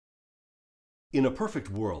In A Perfect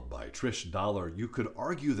World by Trish, you could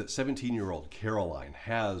argue that 17-year-old Caroline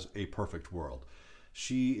has a perfect world.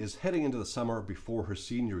 She is heading into the summer before her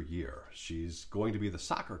senior year. She's going to be the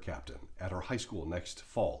soccer captain at her high school next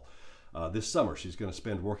fall. This summer, she's going to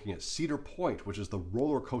spend working at Cedar Point, which is the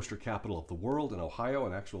roller coaster capital of the world in Ohio,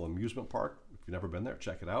 an actual amusement park. If you've never been there,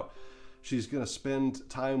 check it out. She's going to spend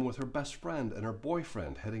time with her best friend and her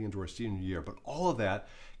boyfriend heading into her senior year. But all of that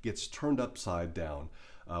gets turned upside down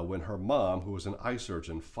when her mom, who is an eye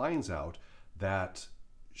surgeon, finds out that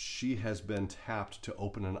she has been tapped to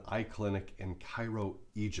open an eye clinic in Cairo,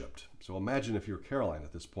 Egypt. So imagine if you're Caroline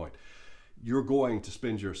at this point. You're going to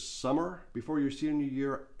spend your summer before your senior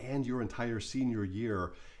year and your entire senior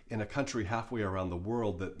year in a country halfway around the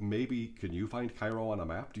world that maybe, can you find Cairo on a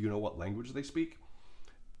map? Do you know what language they speak?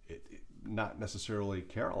 Not necessarily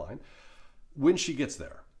Caroline. When she gets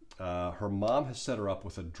there, her mom has set her up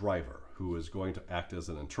with a driver who is going to act as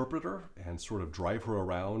an interpreter and sort of drive her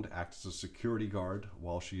around, act as a security guard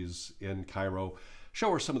while she's in Cairo,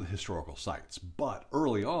 show her some of the historical sites. But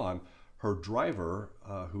early on, her driver,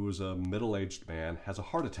 who is a middle-aged man, has a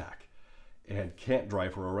heart attack and can't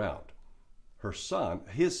drive her around. Her son,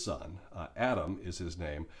 Adam is his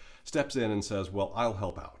name, steps in and says, well, I'll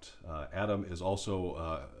help out. Adam is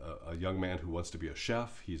also a young man who wants to be a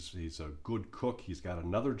chef. He's a good cook. He's got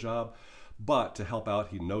another job. But to help out,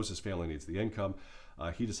 he knows his family needs the income.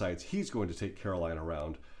 He decides he's going to take Caroline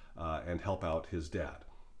around and help out his dad.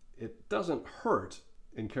 It doesn't hurt,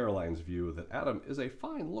 in Caroline's view, that Adam is a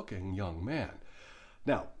fine-looking young man.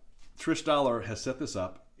 Now, Trish Dollar has set this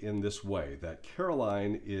up in this way, that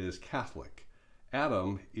Caroline is Catholic.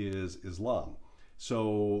 Adam is Islam.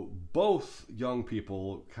 So both young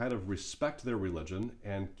people kind of respect their religion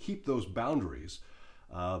and keep those boundaries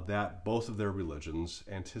that both of their religions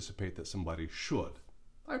anticipate that somebody should.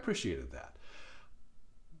 I appreciated that.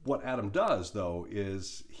 What Adam does, though,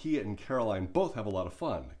 is he and Caroline both have a lot of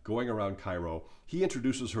fun going around Cairo. He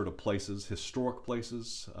introduces her to places, historic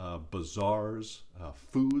places, bazaars,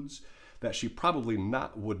 foods that she probably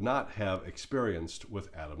would not have experienced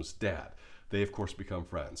with Adam's dad. They, of course, become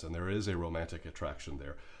friends, and there is a romantic attraction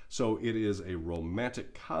there. So it is a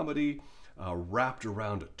romantic comedy wrapped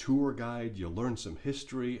around a tour guide. You learn some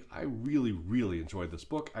history. I really, really enjoyed this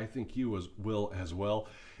book. I think you will as well.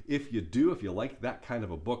 If you do, if you like that kind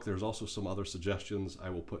of a book, there's also some other suggestions I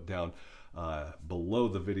will put down below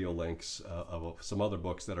the video links of some other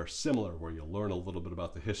books that are similar, where you'll learn a little bit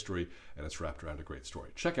about the history, and it's wrapped around a great story.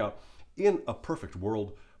 Check out In a Perfect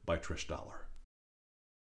World by Trish Dollar.